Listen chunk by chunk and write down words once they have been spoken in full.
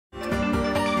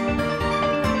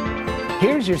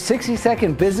Here's your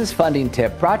 60-second business funding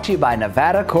tip brought to you by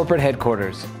Nevada Corporate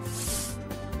Headquarters.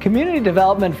 Community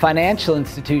Development Financial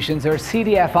Institutions, or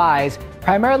CDFIs,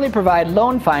 primarily provide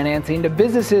loan financing to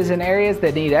businesses in areas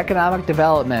that need economic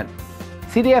development.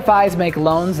 CDFIs make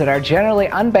loans that are generally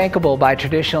unbankable by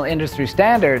traditional industry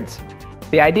standards.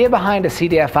 The idea behind a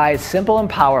CDFI is simple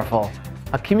and powerful.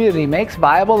 A community makes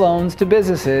viable loans to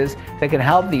businesses that can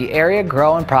help the area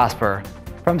grow and prosper.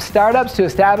 From startups to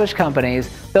established companies,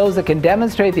 those that can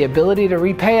demonstrate the ability to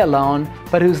repay a loan,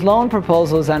 but whose loan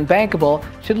proposal is unbankable,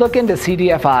 should look into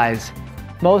CDFIs.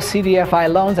 Most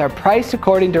CDFI loans are priced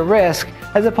according to risk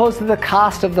as opposed to the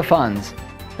cost of the funds.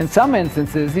 In some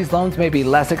instances, these loans may be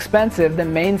less expensive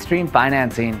than mainstream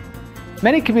financing.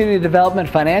 Many community development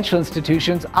financial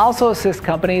institutions also assist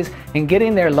companies in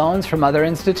getting their loans from other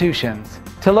institutions.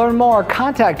 To learn more,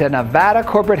 contact a Nevada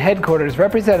Corporate Headquarters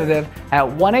representative at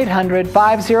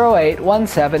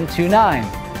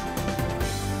 1-800-508-1729.